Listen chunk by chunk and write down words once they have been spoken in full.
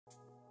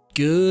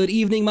Good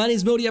evening, my name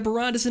is Modi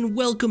Apparatus and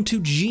welcome to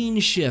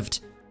Geneshift.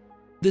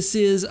 This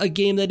is a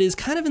game that is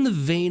kind of in the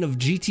vein of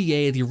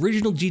GTA, the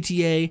original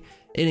GTA,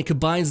 and it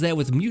combines that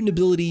with mutant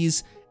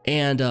abilities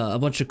and a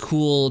bunch of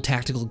cool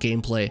tactical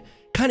gameplay.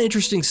 Kind of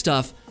interesting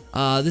stuff.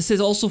 This is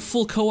also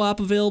full co-op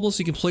available, so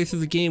you can play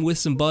through the game with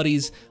some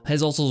buddies.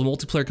 Has also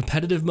multiplayer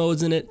competitive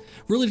modes in it.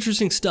 Really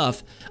interesting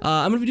stuff.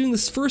 I'm going to be doing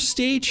this first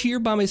stage here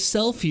by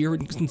myself here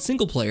in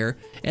single player,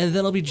 and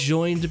then I'll be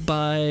joined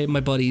by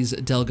my buddies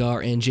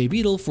Delgar and J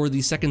Beetle for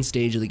the second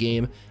stage of the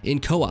game in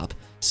co-op.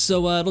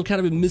 So it'll kind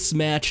of be a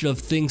mismatch of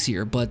things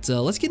here, but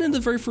let's get into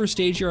the very first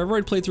stage here. I've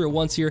already played through it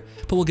once here,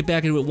 but we'll get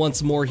back into it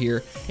once more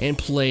here and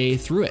play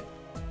through it.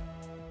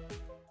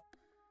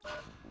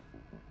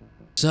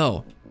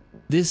 So,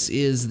 this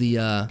is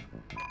the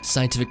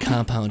scientific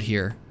compound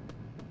here.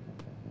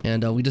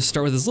 And we just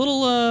start with this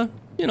little,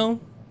 you know,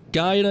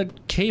 guy in a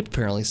cape,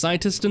 apparently.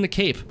 Scientist in a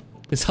cape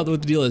is how the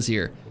deal is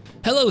here.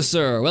 Hello,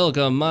 sir.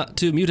 Welcome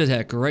to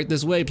Mutatech. Right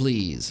this way,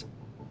 please.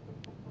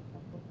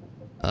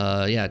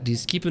 Yeah,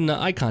 he's keeping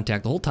eye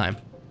contact the whole time.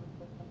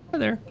 Hi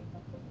there.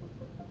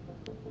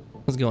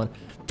 How's it going?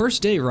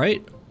 First day,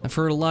 right? I've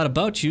heard a lot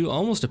about you.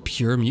 Almost a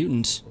pure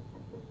mutant.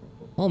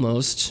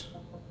 Almost.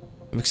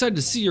 I'm excited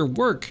to see your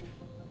work.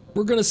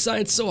 We're gonna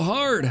science so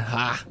hard.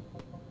 Ha!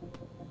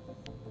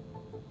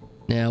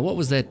 Now, what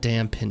was that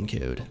damn pin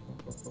code?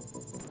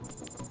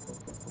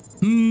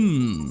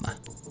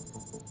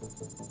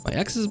 My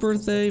ex's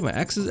birthday, my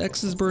ex's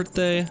ex's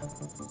birthday.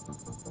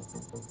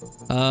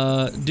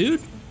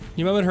 Dude,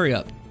 you might want to hurry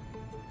up.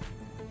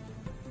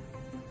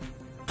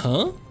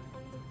 Huh?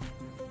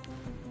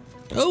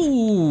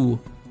 Oh!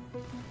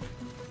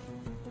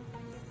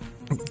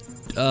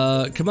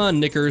 Come on,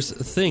 Knickers,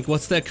 think,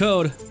 what's that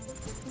code?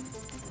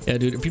 Yeah,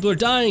 dude, people are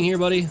dying here,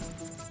 buddy.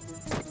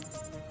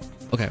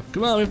 Okay,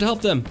 come on, we have to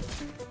help them.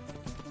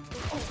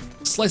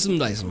 Slice them,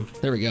 dice them.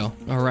 There we go.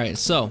 All right,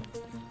 so.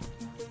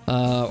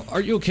 Are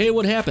you okay?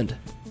 What happened?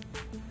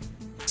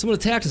 Someone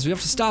attacked us, we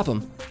have to stop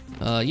them.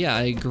 Yeah,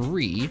 I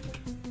agree.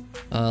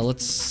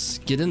 Let's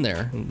get in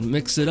there and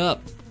mix it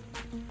up.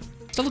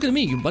 Stop looking at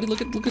me, buddy,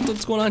 look at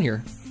what's going on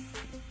here.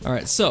 All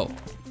right, so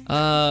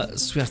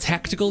we have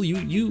tactical,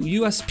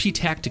 USP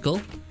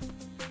tactical.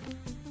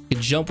 You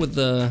can jump with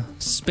the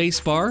space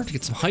bar to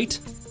get some height.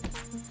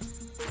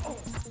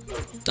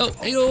 Oh,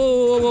 hey,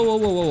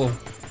 whoa.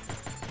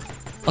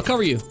 I'll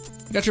cover you.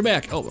 I got your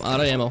back. Oh, out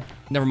of ammo.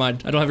 Never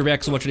mind. I don't have your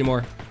back so much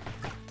anymore.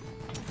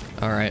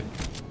 All right.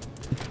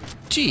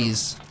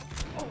 Jeez.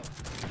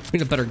 I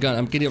need a better gun.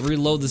 I'm gonna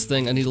reload this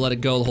thing. I need to let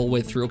it go the whole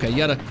way through. Okay, you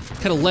gotta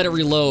kind of let it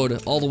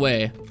reload all the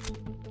way,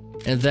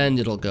 and then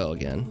it'll go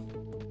again.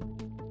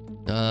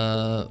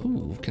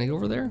 Ooh, can I go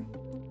over there?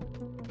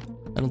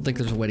 I don't think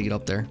there's a way to get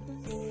up there.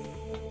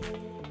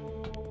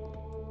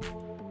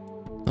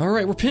 All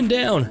right, we're pinned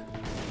down.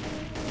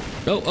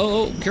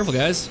 Oh, careful,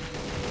 guys.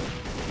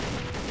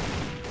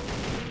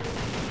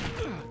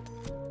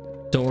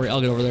 Don't worry, I'll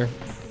get over there.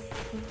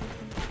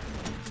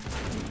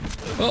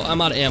 Oh, I'm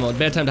out of ammo.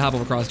 Bad time to hop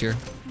over across here.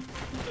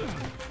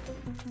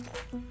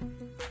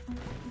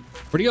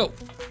 Where'd he go?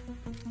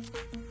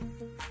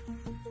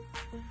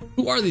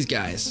 Who are these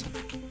guys?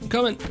 I'm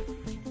coming.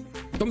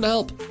 Come to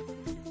help.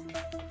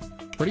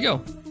 Where'd he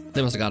go?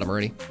 They must have got him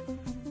already.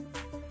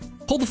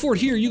 Hold the fort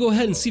here. You go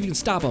ahead and see if you can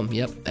stop him.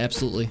 Yep,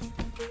 absolutely.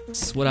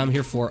 That's what I'm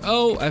here for.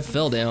 Oh, I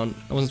fell down.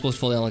 I wasn't supposed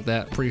to fall down like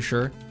that, pretty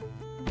sure.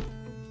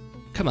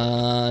 Come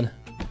on.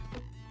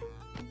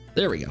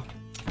 There we go.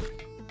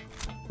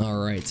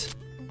 All right.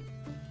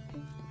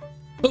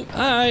 Oh,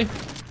 hi.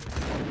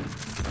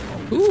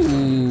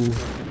 Ooh.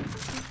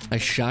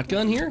 Nice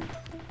shotgun here.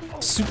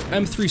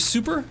 M3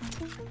 Super.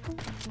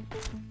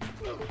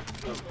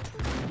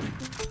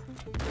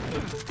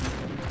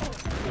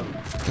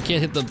 I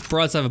can't hit the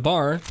broadside of a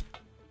bar.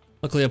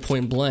 Luckily, I have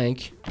point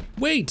blank.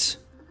 Wait!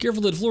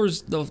 Careful, the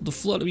floors,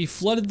 we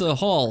flooded the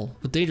hall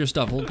with dangerous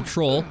stuff. Hold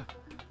control.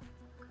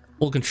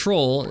 Hold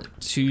control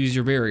to use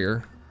your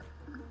barrier.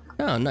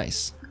 Oh,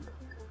 nice.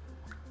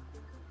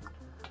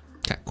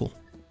 Okay, cool.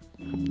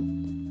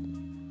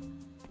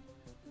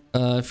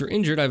 If you're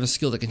injured, I have a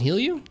skill that can heal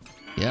you.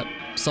 Yep.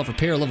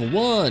 Self-repair level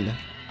 1.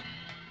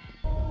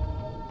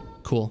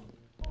 Cool.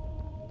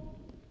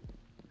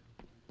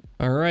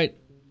 All right.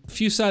 A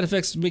few side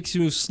effects makes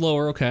you move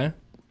slower. Okay.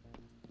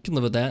 Can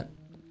live with that.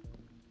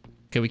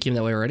 Okay, we came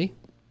that way already.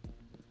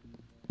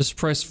 Just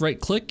press right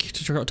click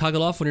to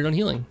toggle off when you're done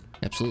healing.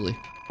 Absolutely.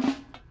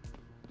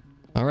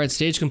 All right,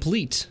 stage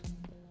complete.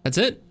 That's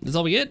it? That's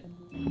all we get?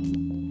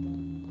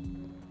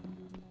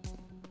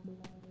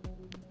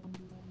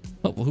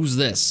 Oh, well, who's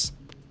this?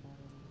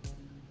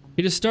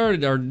 He just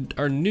started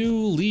our new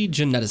lead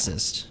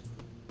geneticist.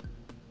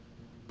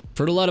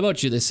 Heard a lot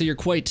about you. They say you're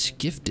quite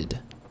gifted.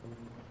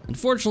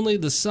 Unfortunately,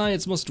 the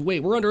science must wait.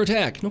 We're under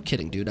attack. No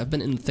kidding, dude. I've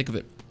been in the thick of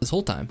it this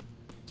whole time.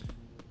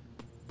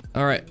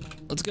 All right,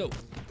 let's go.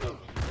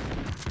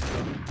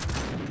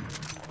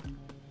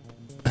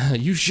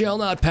 You shall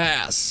not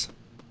pass.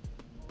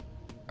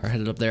 All right,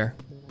 headed up there.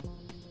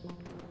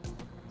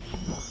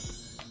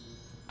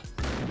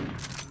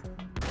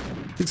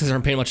 These guys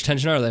aren't paying much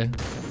attention, are they?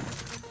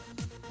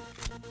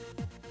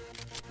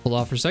 Pull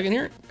off for a second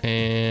here,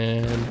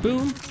 and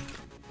boom.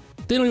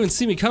 They don't even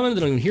see me coming,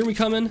 they don't even hear me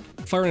coming.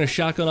 Firing a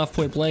shotgun off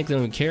point blank, they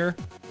don't even care.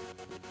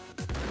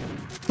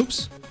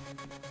 Oops.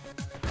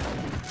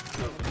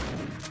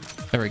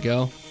 There we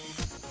go.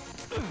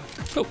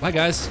 Oh, hi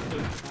guys.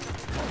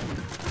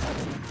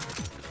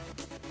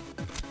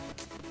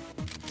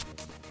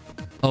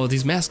 Oh,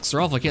 these masks are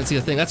off, I can't see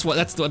a thing. That's what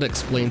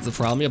explains the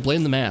problem. Yeah,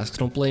 blame the masks,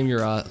 don't blame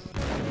your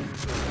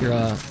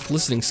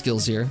listening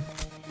skills here.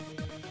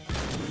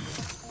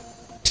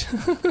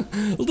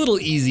 A little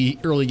easy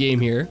early game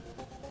here.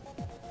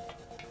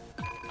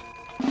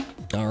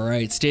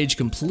 Alright, stage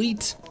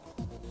complete.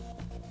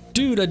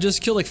 Dude, you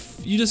just killed like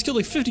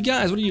 50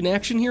 guys. What are you, an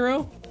action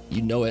hero?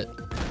 You know it.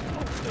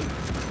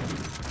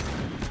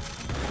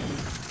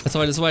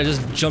 That's why I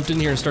just jumped in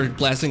here and started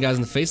blasting guys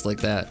in the face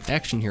like that.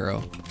 Action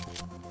hero.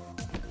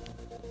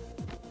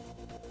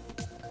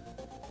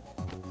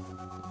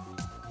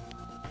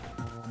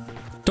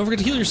 Don't forget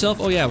to heal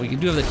yourself. Oh yeah, we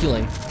do have that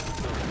healing.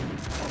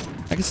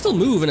 I can still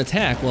move and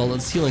attack while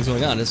this healing's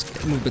going on.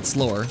 Just move a bit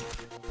slower.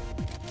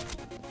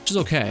 Which is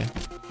okay.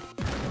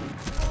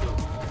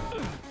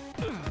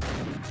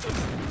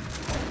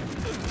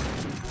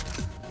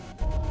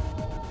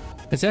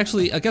 It's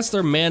actually, I guess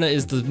their mana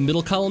is the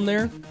middle column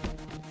there.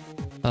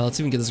 Let's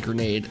even get this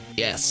grenade.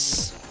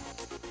 Yes.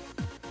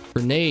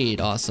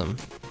 Grenade, awesome.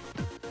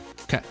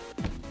 Okay.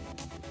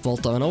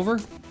 Vault on over.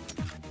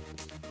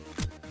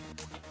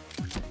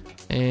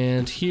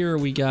 And here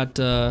we got,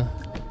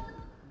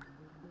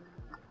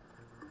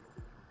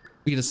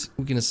 we can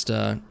just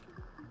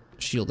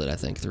shield it, I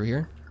think, through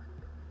here.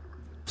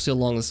 See how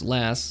long this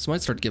lasts. This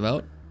might start to give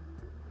out.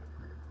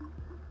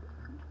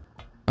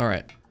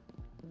 Alright.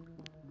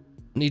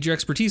 Need your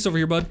expertise over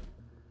here, bud.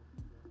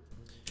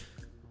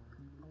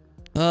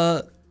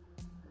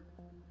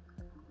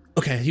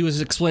 Okay, he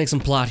was explaining some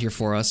plot here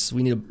for us.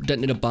 We need to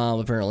detonate a bomb,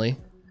 apparently.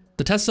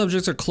 The test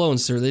subjects are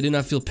clones, sir. They do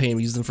not feel pain.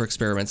 We use them for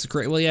experiments.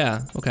 Great, well,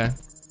 yeah, okay.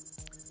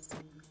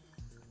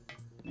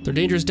 They're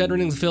dangerous.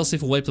 Detonating the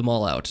failsafe will wipe them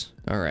all out.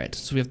 Alright,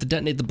 so we have to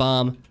detonate the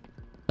bomb.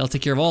 That'll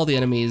take care of all the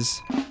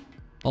enemies.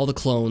 All the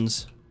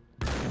clones.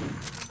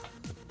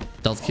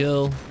 Stealth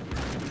kill.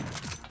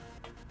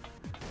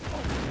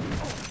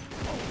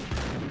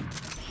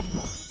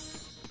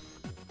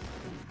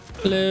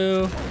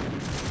 Hello.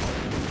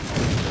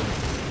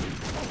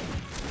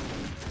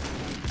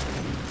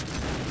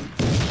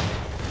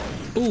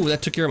 Ooh,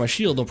 that took care of my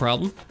shield, no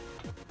problem.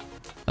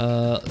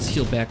 Let's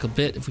heal back a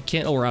bit if we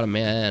can. Oh, we're out of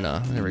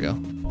mana. There we go.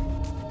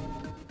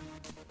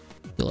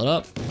 Fill it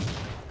up.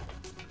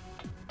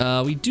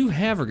 We do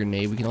have a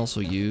grenade we can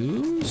also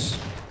use.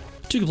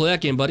 You can play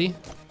that game, buddy.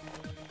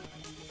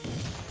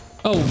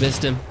 Oh,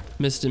 missed him.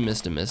 Missed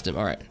him.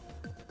 Alright.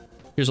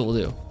 Here's what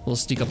we'll do. We'll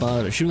sneak up on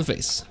him and shoot him in the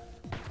face.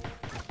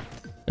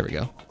 There we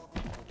go.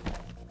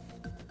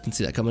 Didn't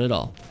see that coming at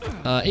all.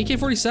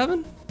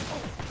 AK-47?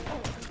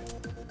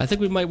 I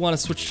think we might want to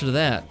switch to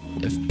that,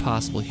 if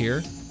possible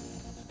here.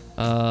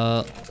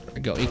 There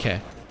we go,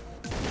 AK.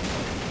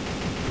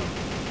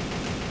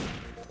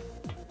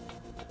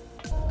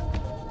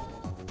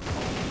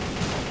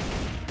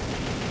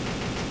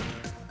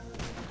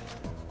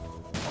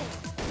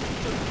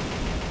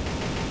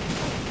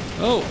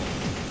 Oh!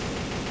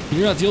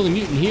 You're not the only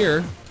mutant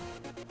here.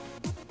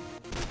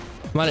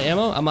 I'm out of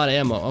ammo? I'm out of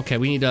ammo. Okay,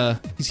 we need,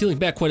 he's healing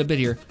back quite a bit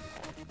here.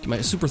 Get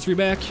my Super 3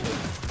 back.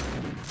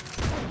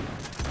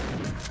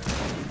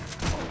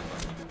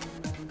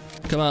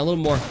 Come on, a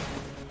little more.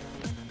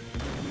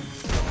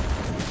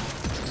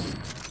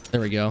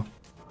 There we go.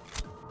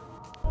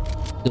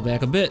 Heal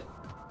back a bit.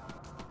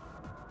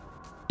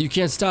 You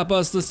can't stop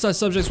us. The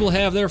subjects will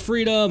have their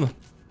freedom.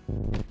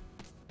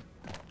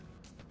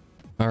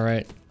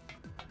 Alright.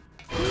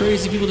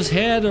 Crazy people just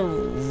had to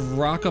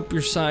rock up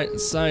your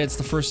science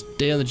the first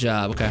day on the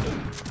job. Okay.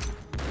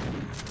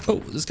 Oh,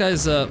 this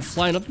guy's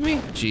flying up to me?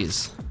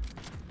 Jeez.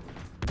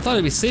 I thought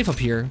it'd be safe up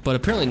here, but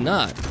apparently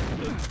not.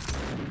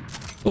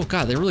 Oh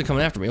god, they're really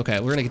coming after me. Okay,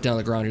 we're gonna get down on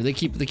the ground here. They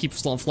keep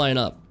flying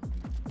up.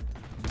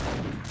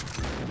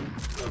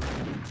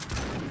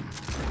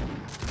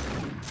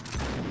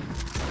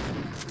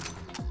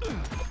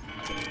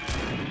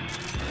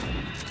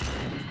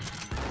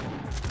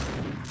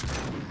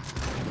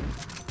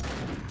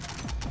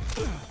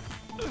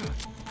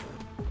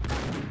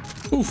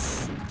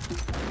 Oof.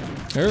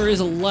 There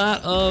is a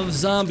lot of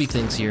zombie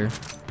things here.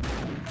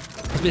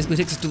 This basically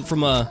takes us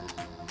from a...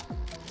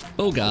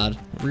 Oh god.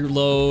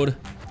 Reload.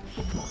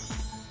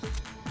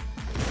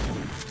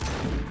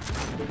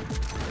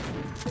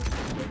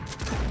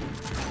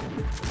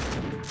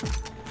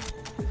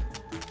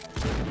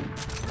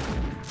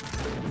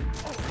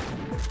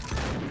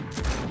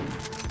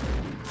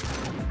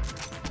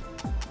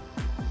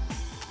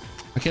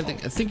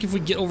 I think if we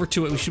get over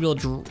to it, we should be able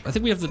to... I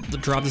think we have to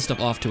drop this stuff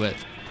off to it.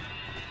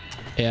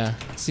 Yeah,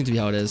 seems to be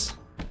how it is.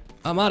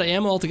 I'm out of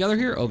ammo altogether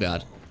here? Oh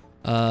god.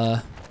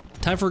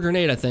 Time for a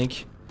grenade, I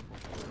think.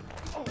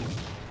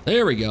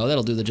 There we go,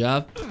 that'll do the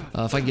job.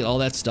 If I can get all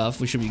that stuff,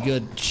 we should be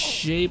good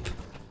shape.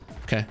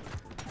 Okay.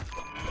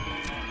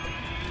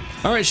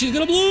 All right, she's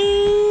gonna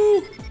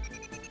blow.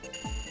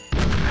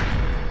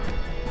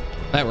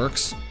 That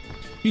works.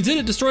 You did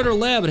it, destroyed our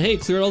lab, and hey,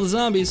 cleared all the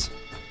zombies.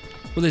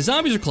 Were they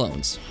zombies or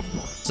clones?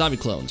 Zombie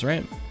clones,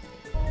 right?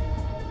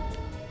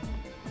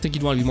 I think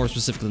you'd want to be more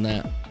specific than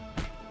that.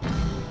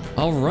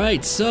 All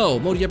right, so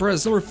Modi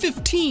apparatus number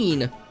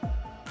 15.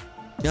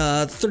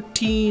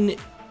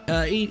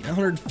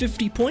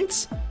 850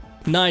 points.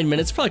 9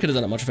 minutes. Probably could have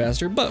done it much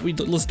faster, but we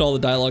listed all the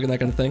dialogue and that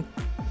kind of thing.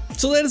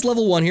 So that is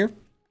level 1 here.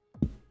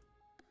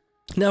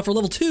 Now for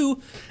level 2,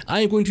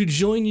 I am going to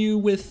join you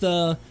with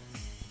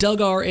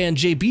Duggar and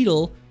Jay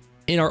Beetle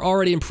in our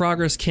already in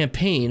progress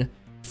campaign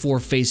for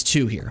phase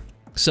 2 here.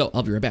 So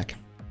I'll be right back.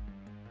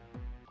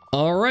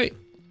 All right,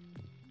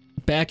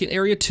 back in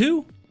area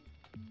 2.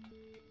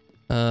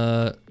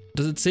 Does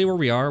it say where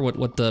we are?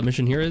 What the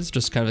mission here is?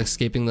 Just kind of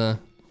escaping the.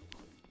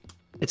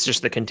 It's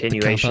just the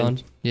continuation. The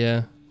compound.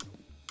 Yeah.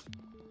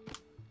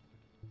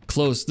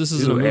 Close. This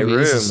isn't a movie.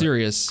 This is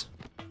serious.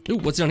 Ooh,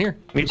 what's down here?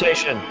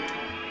 Mutation.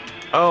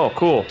 Oh,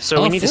 cool.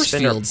 So we need to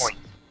spend our points.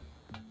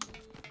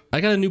 I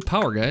got a new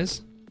power,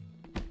 guys.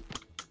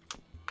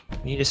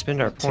 We need to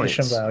spend our points.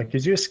 Mutation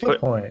gives you a skill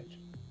point.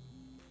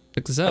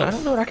 Check this out. I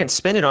don't know what I can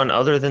spend it on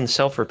other than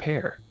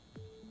self-repair.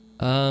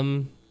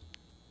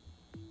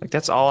 Like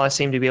that's all I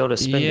seem to be able to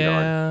spend it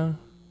on.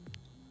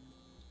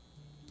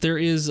 There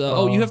is.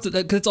 Oh, you have to.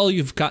 That's all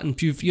you've gotten.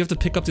 You have to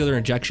pick up the other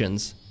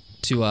injections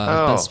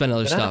to spend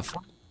other stuff.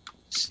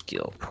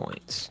 Skill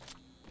points.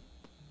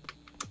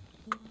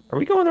 Are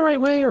we going the right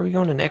way, or are we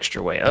going an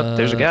extra way? Oh,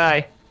 there's a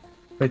guy.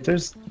 Wait,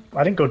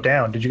 I didn't go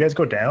down. Did you guys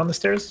go down the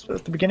stairs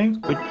at the beginning?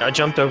 I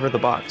jumped over the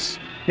box.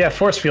 Yeah,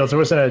 force fields. There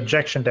was an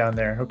ejection down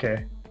there.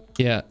 Okay.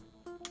 Yeah.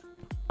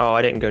 Oh,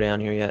 I didn't go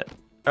down here yet.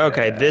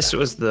 Okay, yeah. This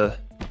was the.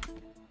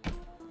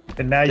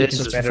 And now you can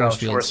spend it on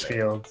force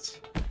fields.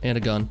 And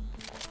a gun.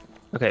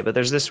 Okay, but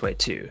there's this way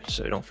too,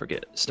 so don't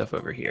forget stuff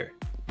over here.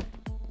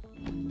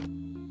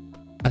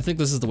 I think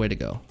this is the way to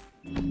go.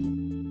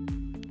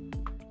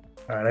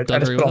 Alright, I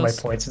just put all my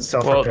points in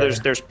self-repair. Well,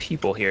 there's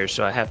people here,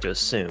 so I have to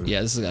assume.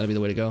 Yeah, this has got to be the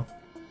way to go.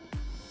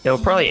 It'll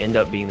probably end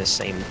up being the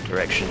same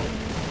direction.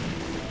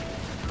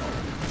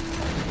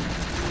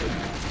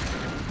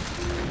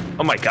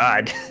 Oh my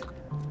god.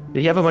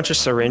 Did he have a bunch of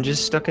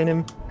syringes stuck in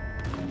him?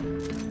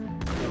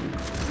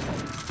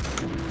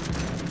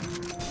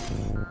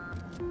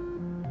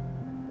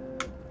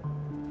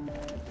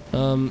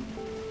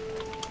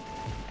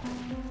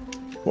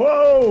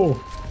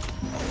 Whoa!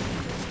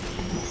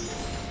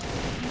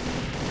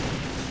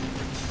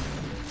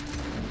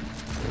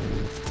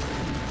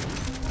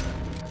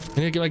 I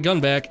need to get my gun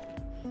back.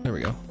 There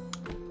we go.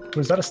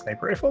 Was that a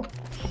sniper rifle?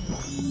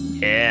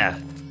 Yeah.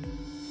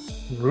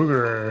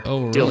 Ruger.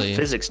 Oh, really? Deal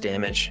physics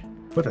damage.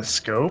 With a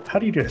scope? How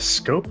do you do a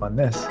scope on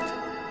this?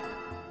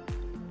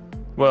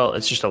 Well,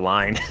 it's just a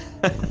line.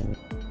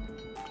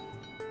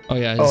 Oh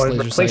yeah. Oh,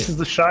 it replaces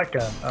the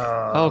shotgun.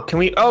 Oh, can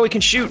we? Oh, we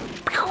can shoot.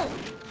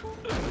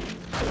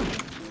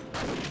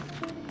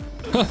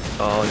 Huh.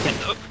 Oh, yeah.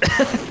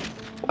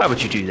 Why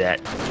would you do that?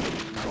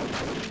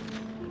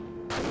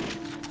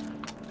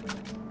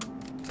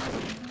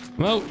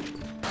 Well.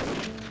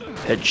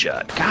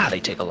 Headshot. God, they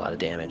take a lot of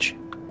damage.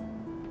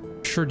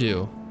 Sure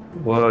do.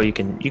 Whoa, you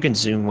can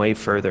zoom way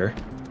further.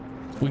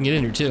 We can get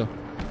in here too.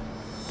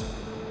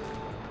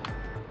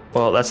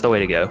 Well, that's the way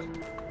to go.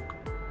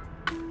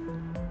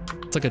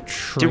 It's like a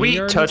tree. Did we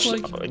touch?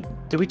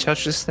 Like? Did we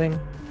touch this thing?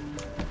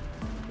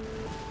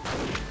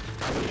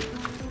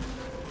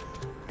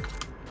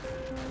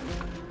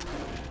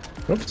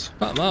 Oops.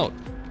 Oh, I'm out.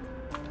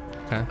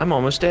 Okay. I'm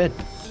almost dead.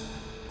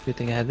 Good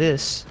thing I had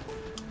this.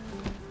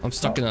 I'm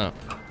stuck in a.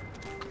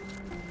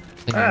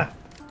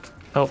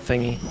 Health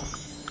thingy.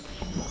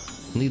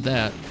 Need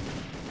that.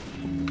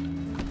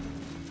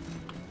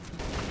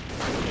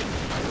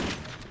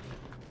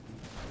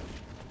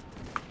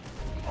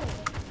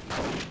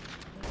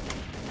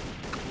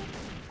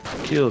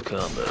 Kill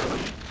combo.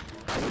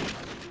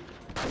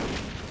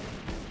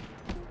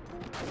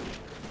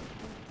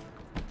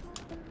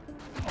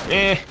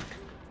 Eh.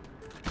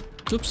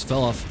 Oops,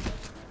 fell off.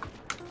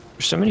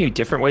 There's so many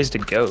different ways to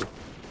go.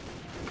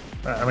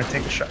 I'm gonna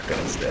take a shotgun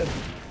instead.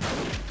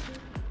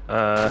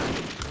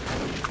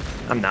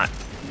 I'm not.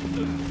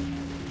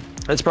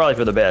 It's probably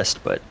for the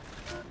best, but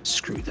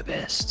screw the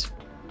best.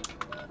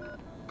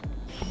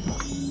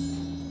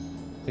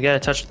 We gotta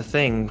touch the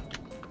thing.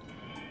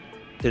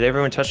 Did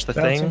everyone touch the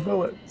Bouncing thing?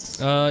 bullets.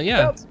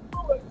 Yeah. Bouncing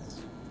bullets.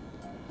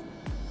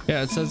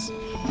 Yeah, it says.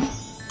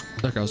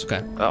 There it goes.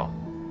 Okay. Oh,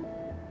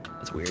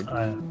 that's weird.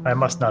 I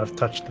must not have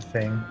touched the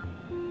thing.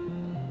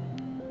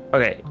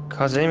 Okay,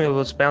 cause enemy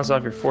bullets bounce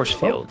off your force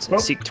fields and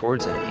seek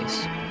towards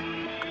enemies.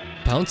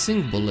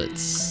 Bouncing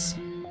bullets.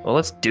 Well,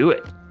 let's do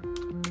it.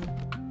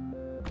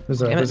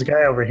 There's a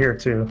guy over here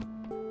too.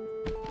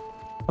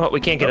 Well, we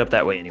can't get up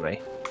that way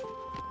anyway.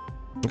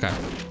 Okay.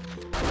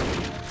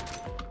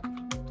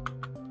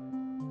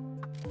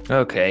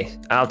 Okay,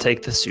 I'll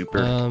take the super.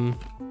 Um.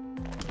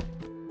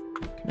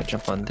 Can I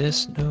jump on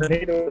this? No.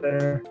 Grenade over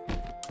there.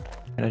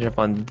 Can I jump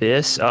on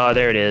this? Oh,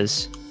 there it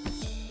is.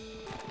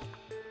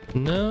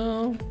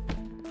 No.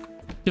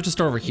 You have to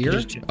start over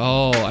here?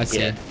 Oh, I see.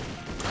 Yeah.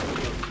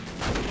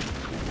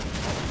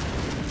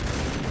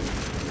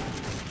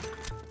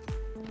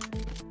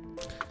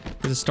 You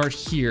have to start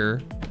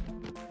here.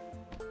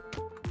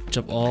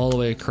 Jump all the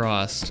way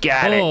across.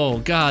 Got it. Oh,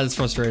 God, it's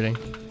frustrating.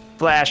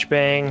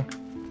 Flashbang.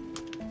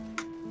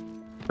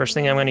 First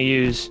thing I'm gonna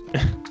use.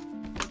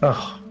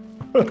 Oh.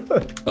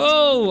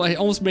 Oh, I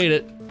almost made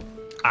it.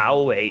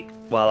 I'll wait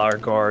while our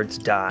guards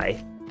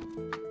die.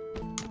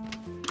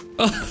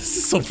 Oh, this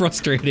is so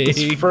frustrating.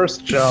 This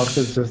first jump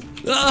is just.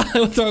 Ah, I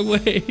went the wrong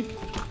way.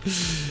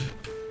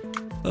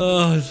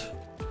 Oh.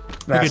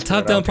 Okay,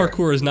 top-down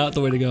parkour is not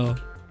the way to go.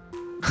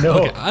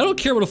 No. Okay, I don't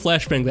care about a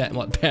flashbang that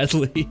much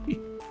badly.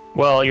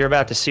 Well, you're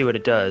about to see what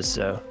it does,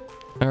 so.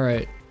 All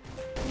right.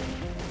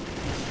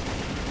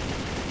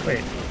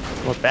 Wait.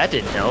 Well, that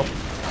didn't help.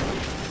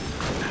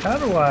 How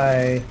do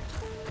I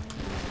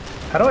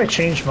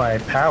change my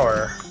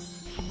power?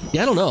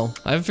 Yeah, I don't know.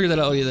 I haven't figured that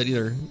out yet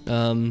either.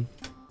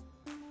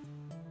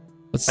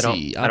 Let's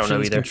see. I don't know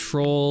Options, either.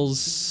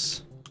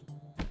 controls.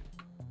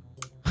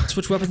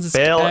 Switch weapons is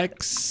Fail.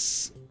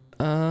 X.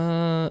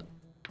 Does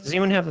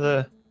anyone have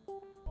the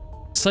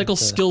Cycle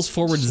skills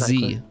forward Z.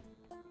 sniper?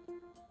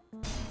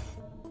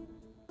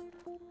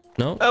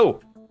 No? Oh!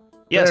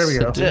 Yes, There we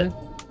go. that's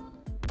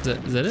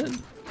it. Is that it?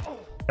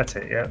 That's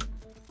it, yeah.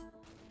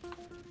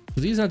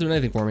 These not doing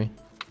anything for me.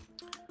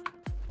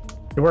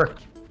 It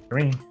worked for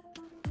me.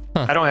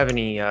 I don't have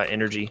any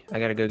energy. I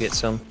gotta go get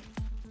some.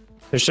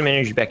 There's some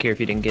energy back here if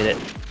you didn't get it.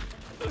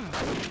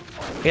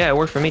 Yeah, it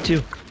worked for me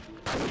too.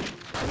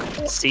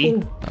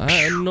 See?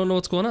 I don't know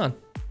what's going on.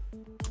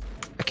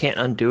 I can't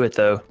undo it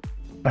though.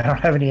 I don't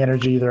have any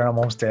energy either. I'm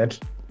almost dead.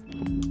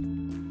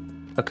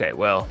 Okay,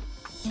 well,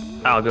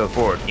 I'll go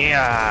forward.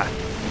 Yeah!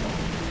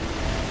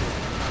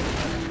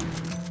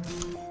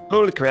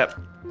 Holy crap.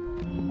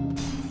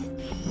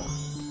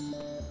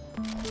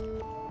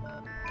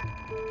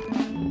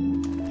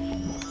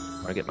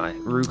 I get my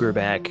Ruger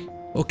back.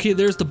 Okay,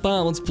 there's the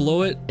bomb. Let's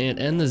blow it and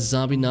end the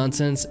zombie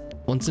nonsense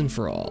once and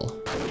for all.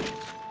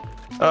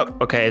 Oh,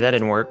 okay, that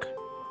didn't work.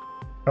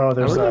 Oh, I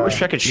there's really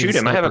wish I could shoot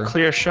him. I have a sniper.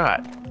 clear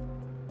shot.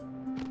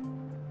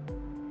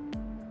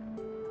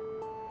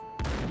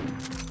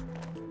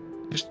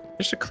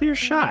 There's a clear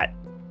shot.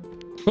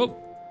 Oh,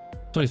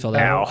 somebody fell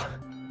down. Ow.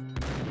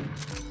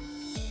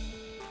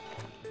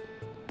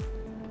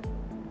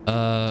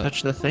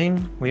 Touch the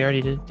thing? We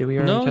already did. Did we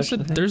already No, touch the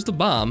thing? there's the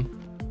bomb.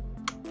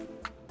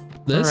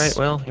 This. All right,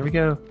 well, here we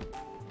go.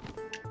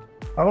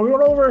 I'm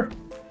going over.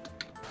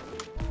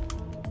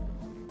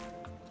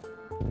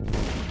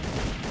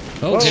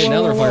 Okay,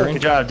 now they're whoa, whoa. firing.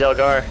 Good job,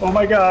 Delgar. Oh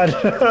my god.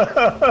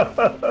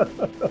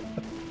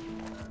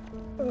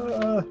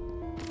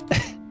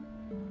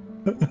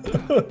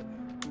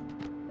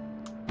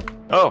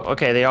 Oh,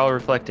 okay, they all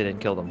reflected and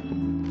killed him.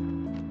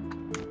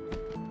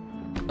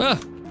 Ah,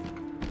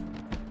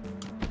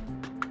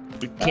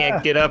 We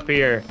can't get up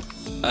here.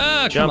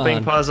 come Jumping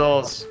on.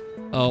 puzzles.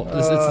 Oh,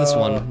 it's this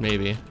one,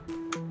 maybe.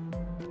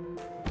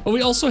 Oh,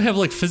 we also have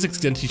like physics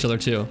against each other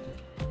too.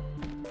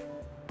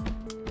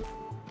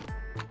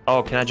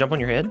 Oh, can I jump on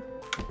your head?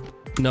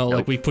 No, like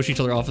Nope. we push each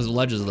other off as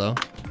ledges though.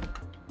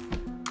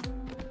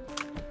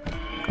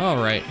 All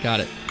right, got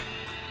it.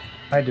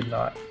 I did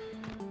not.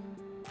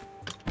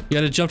 You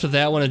gotta jump to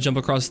that one and jump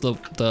across the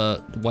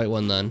white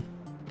one then.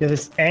 Yeah,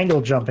 this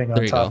angle jumping There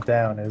on you top go.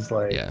 down is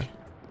like. Yeah.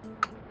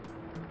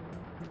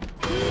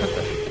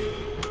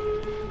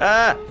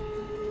 Ah!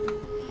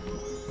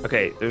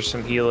 Okay, there's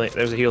some healing.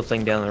 There's a heal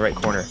thing down in the right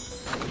corner.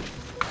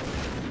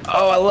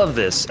 Oh, I love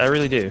this. I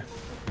really do.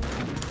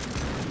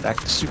 Back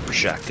to super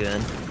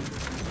shotgun.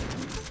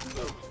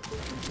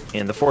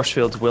 And the force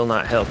fields will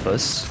not help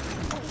us.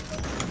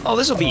 Oh,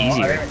 this will be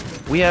easier.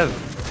 We have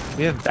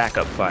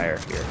backup fire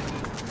here.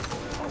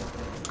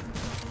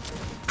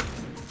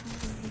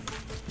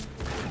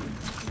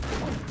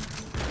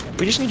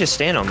 We just need to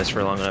stand on this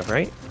for long enough,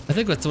 right? I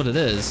think that's what it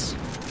is.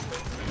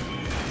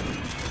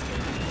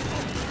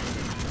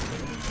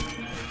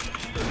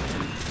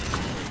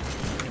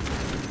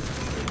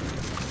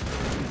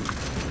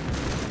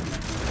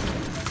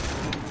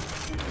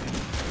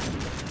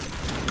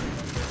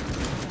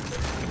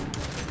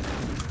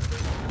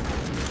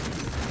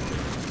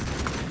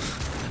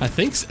 I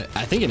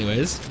think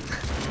anyways.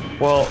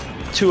 Well,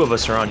 2 of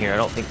us are on here. I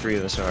don't think 3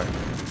 of us are.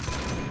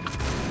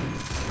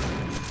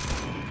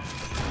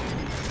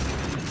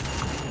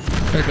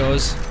 There it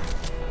goes.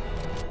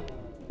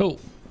 Oh,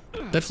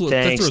 that threw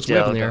its way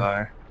up in the air.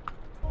 Delgar.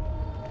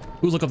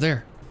 Ooh, look up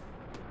there.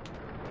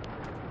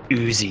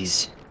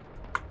 Uzis.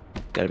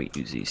 Gotta be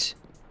Uzis.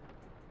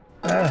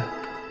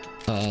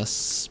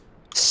 Spaz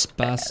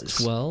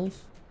Spaz. 12.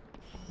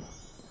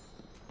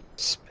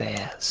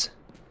 Spaz.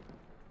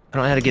 I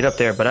don't know how to get up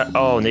there, but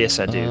oh, yes,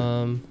 I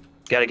do.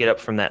 Gotta get up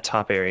from that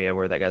top area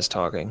where that guy's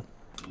talking.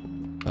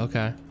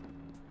 Okay.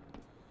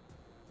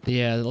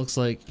 Yeah, it looks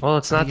like. Well,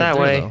 it's how not do you get that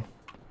there, way. though?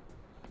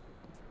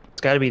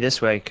 It's gotta be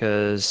this way,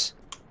 cause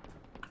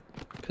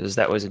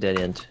that was a dead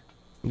end.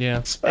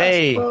 Yeah.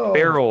 Hey, Spasmo.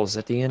 barrels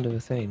at the end of the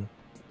thing.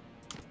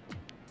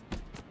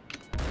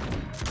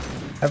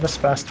 have a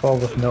SPAS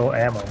 12 with no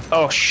ammo.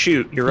 Oh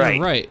shoot, you're right.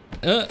 Yeah, right.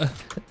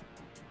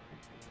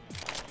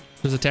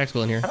 There's a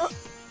tactical in here. Oh.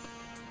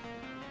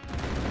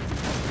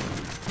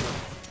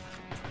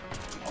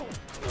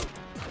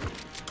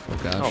 Oh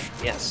gosh. Oh,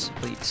 yes,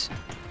 please.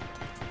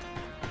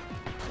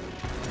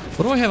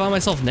 What do I have on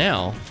myself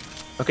now?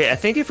 Okay, I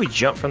think if we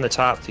jump from the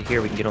top to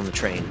here, we can get on the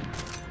train.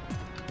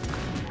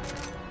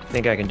 I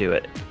think I can do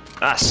it.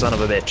 Ah, son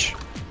of a bitch.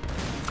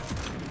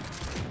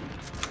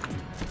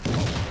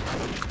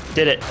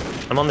 Did it.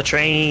 I'm on the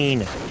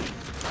train.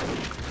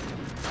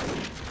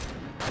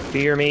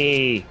 Fear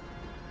me.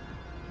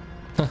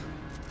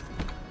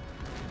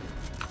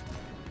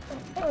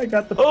 I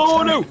got the.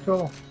 Oh, no!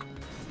 Tactical.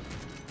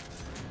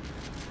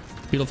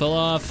 Beetle fell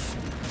off.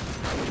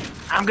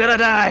 I'm gonna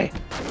die.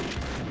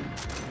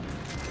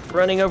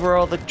 Running over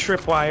all the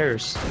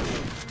tripwires.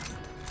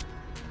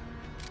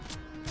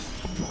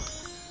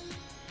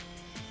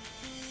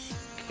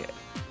 Okay.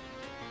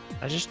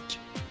 I just...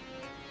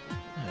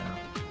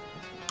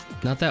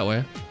 Not that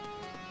way.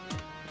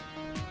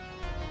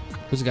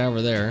 There's a guy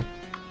over there.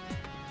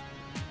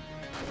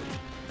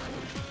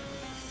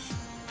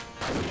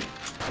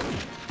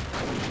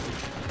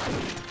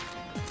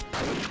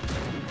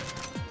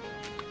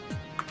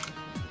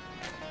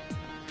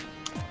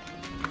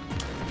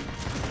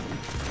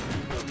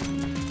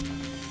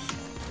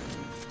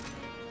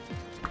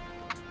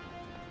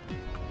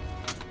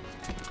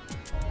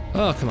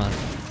 Oh, come on.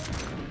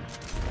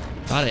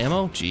 Out of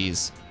ammo?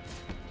 Jeez.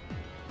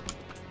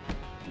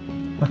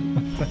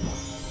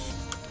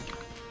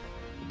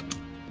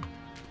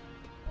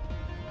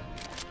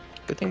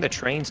 Good thing the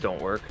trains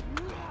don't work.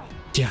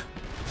 Yeah.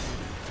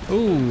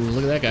 Ooh,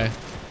 look at that guy.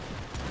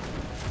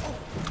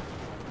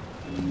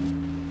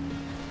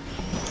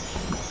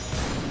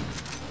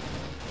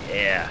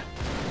 Yeah.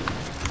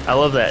 I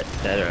love that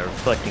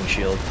reflecting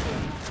shield.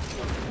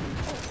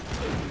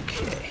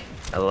 Okay.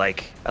 I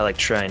like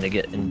trying to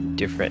get in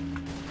different.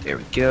 There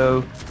we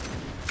go.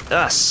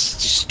 Just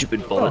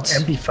stupid bullets.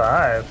 Oh,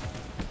 MP5.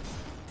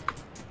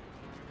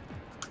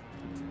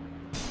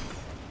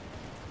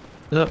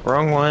 Oh,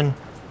 wrong one.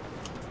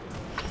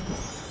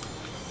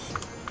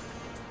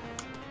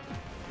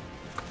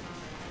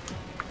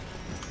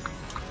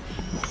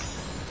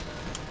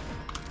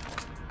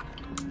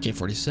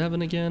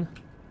 K-47 again.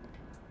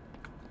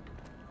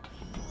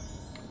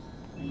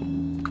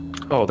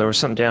 Oh, there was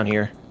something down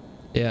here.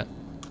 Yeah.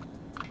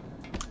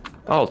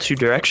 Oh, 2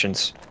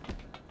 directions.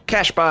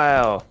 Cash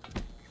pile.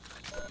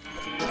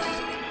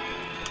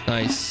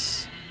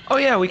 Nice. Oh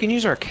yeah, we can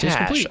use our Just cash.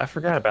 complete. I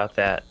forgot about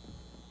that.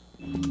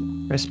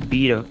 Press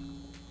B to...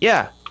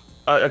 Yeah.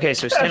 Okay,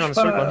 so stand on the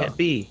circle and hit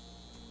B.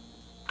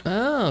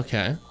 Oh,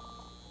 okay.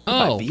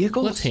 Buy Oh,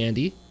 vehicles? that's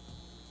handy.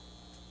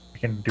 I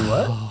can do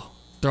what? Oh,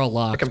 they're all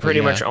locked. I can but pretty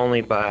yeah. much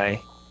only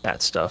buy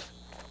that stuff.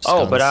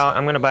 Oh, but Stuns.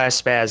 I'm gonna buy a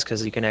spaz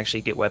because you can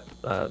actually get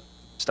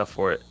stuff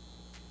for it.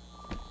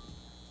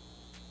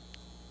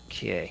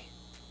 Okay.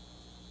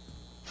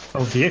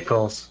 Oh,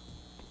 vehicles.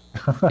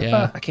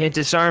 Yeah. I can't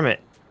disarm it.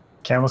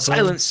 Chemical.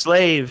 Silent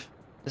slave.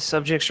 The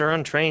subjects are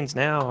on trains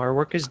now. Our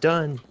work is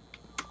done.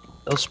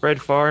 They'll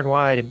spread far and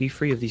wide and be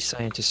free of these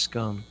scientist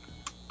scum.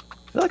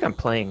 I feel like I'm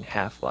playing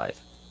Half-Life.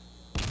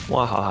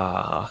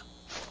 Mwahaha.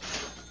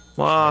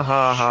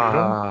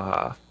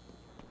 Mwahaha.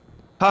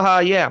 Haha,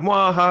 yeah.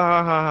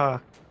 Mwahaha.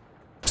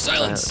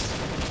 Silence.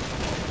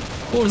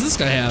 What does this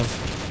guy have?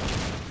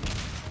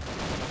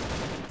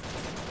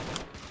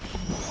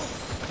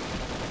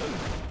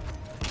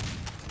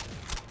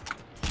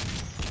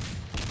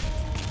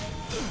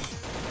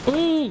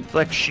 Ooh.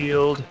 Flex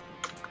shield.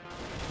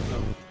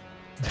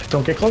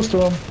 Don't get close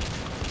to him.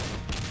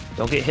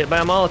 Don't get hit by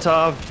a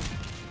Molotov.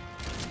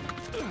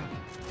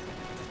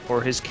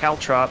 Or his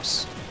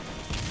caltrops.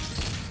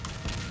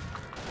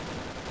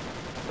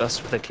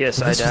 Thus with a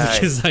kiss, I die.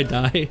 Because I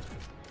die.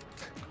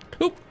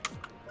 Oop.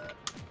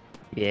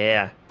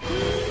 Yeah.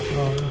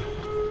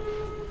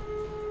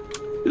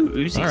 Ooh,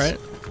 Uzis. All right.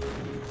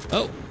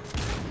 Oh.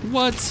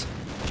 What?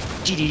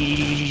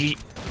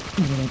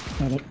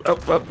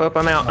 Oh,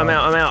 I'm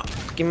out.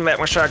 Give me back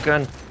my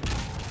shotgun.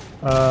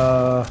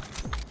 I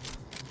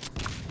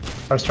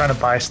was trying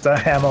to buy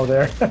ammo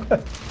there.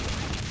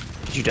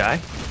 Did you die?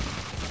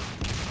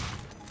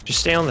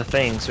 Just stay on the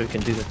thing so we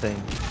can do the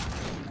thing.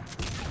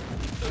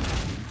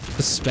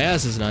 The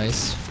spaz is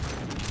nice.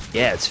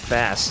 Yeah, it's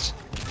fast.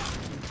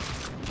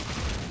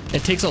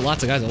 It takes out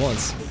lots of guys at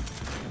once.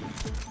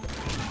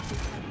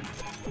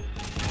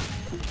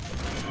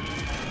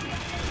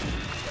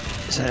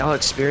 Is that all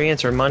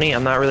experience or money?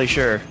 I'm not really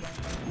sure.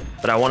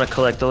 But I want to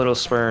collect the little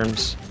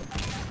sperms.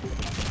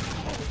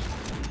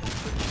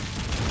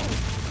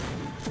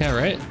 Yeah,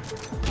 right?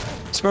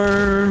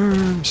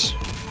 Sperms!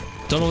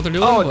 Don't know what they're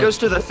doing. Oh, it but goes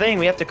to the thing.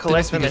 We have to they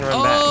collect must be them and good.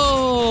 run back.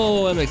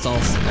 Oh, that makes all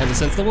the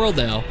sense in the world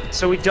now.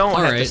 So we don't have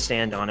to Alright.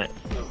 stand on it.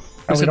 We And just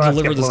we have to don't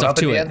deliver get the blown stuff up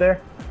at to the it. end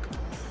there?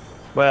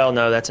 Well,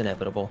 no, that's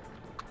inevitable.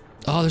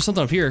 Oh, there's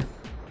something up here.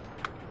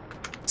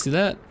 See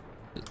that?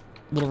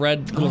 Little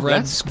red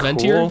That's vent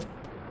cool. here.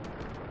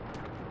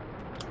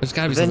 There's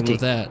gotta be something Venti.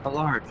 with that. A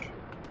large.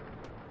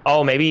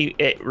 Oh, maybe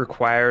it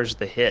requires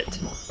the hit,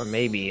 or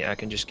maybe I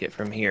can just get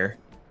from here.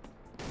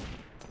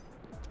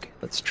 Okay,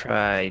 let's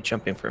try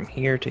jumping from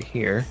here to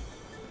here.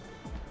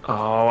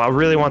 Oh, I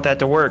really want that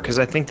to work because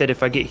I think that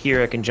if I get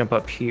here, I can jump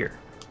up here.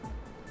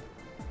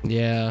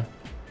 Yeah.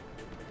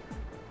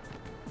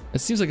 It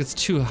seems like it's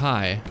too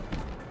high.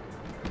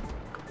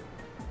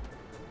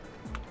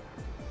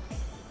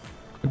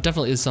 It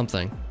definitely is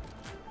something.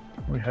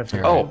 We have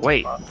to. Oh,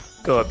 wait.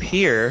 Go up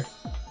here.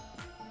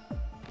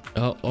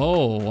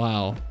 Oh,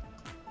 wow.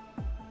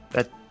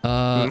 That.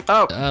 Oh,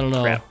 Oh, I don't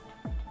know. crap.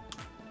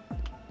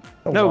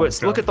 No,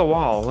 but look at the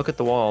wall. Look at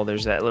the wall.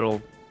 There's that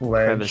little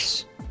ledge.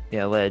 crevice.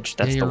 Yeah, ledge.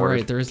 That's Yeah, the you're word.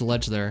 right. There is a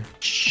ledge there.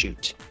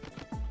 Shoot.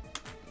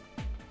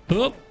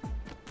 Oh.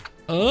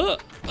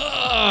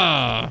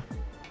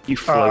 You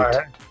float.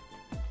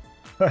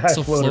 I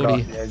So floated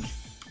floaty. off the edge.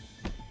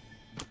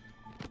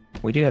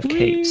 We do have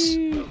capes.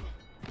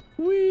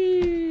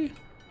 Whee!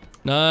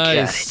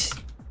 Nice.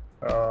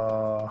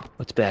 Got it.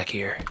 What's back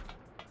here?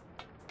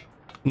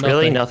 Nothing.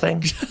 Really?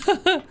 Nothing?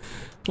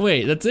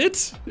 Wait, that's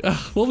it?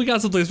 Well, we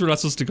got someplace we're not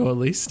supposed to go at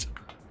least.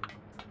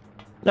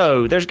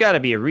 No, there's got to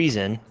be a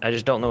reason. I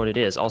just don't know what it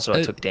is. Also,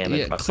 I took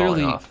damage by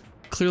falling off.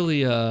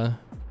 Clearly, yeah,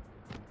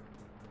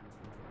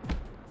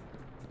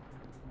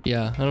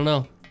 I don't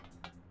know.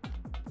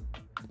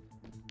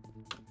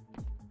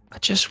 I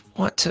just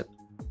want to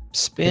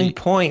spend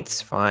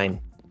points.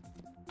 Fine.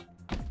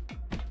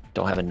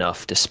 Don't have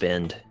enough to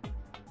spend.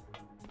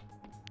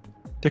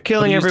 They're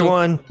killing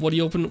everyone. What do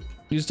you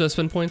use to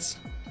spend points?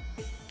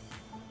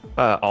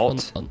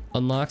 Alt.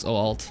 Unlocks? Oh,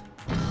 alt.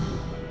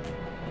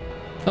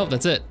 Oh,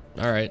 that's it.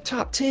 All right.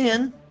 Top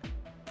 10.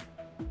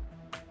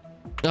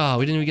 Oh,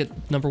 we didn't even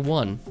get number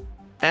 1.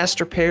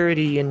 Aster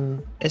Parody in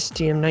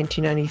STM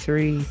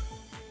 1993.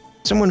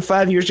 Someone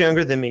 5 years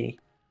younger than me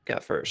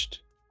got first.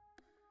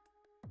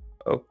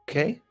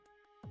 Okay.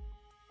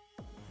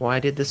 Why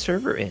did the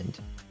server end?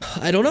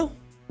 I don't know.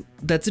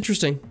 That's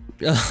interesting.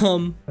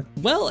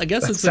 Well, I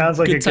guess it's a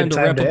like good time to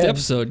wrap up the end.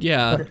 episode.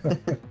 Yeah.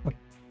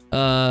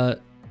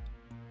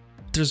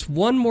 There's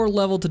one more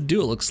level to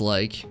do, it looks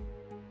like.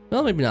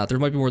 Well, maybe not. There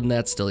might be more than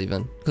that still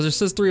even. Because it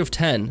says 3 of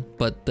 10,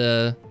 but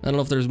I don't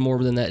know if there's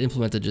more than that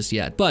implemented just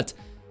yet. But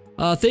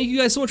thank you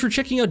guys so much for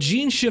checking out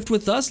Geneshift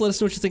with us. Let us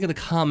know what you think in the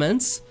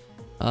comments.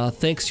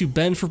 Thanks to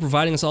Ben for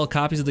providing us all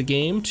copies of the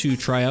game to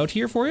try out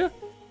here for you.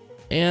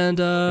 And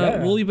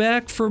we'll be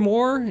back for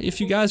more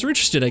if you guys are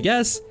interested, I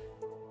guess.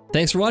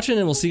 Thanks for watching,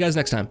 and we'll see you guys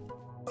next time.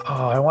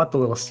 Oh, I want the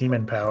little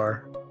semen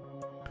power.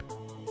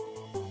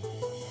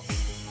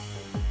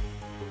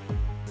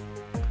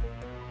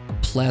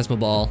 Plasma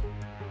ball.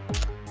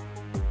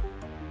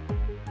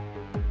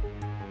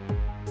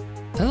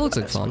 That looks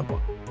like fun.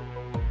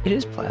 It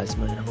is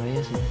plasma in a way,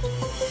 isn't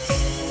it?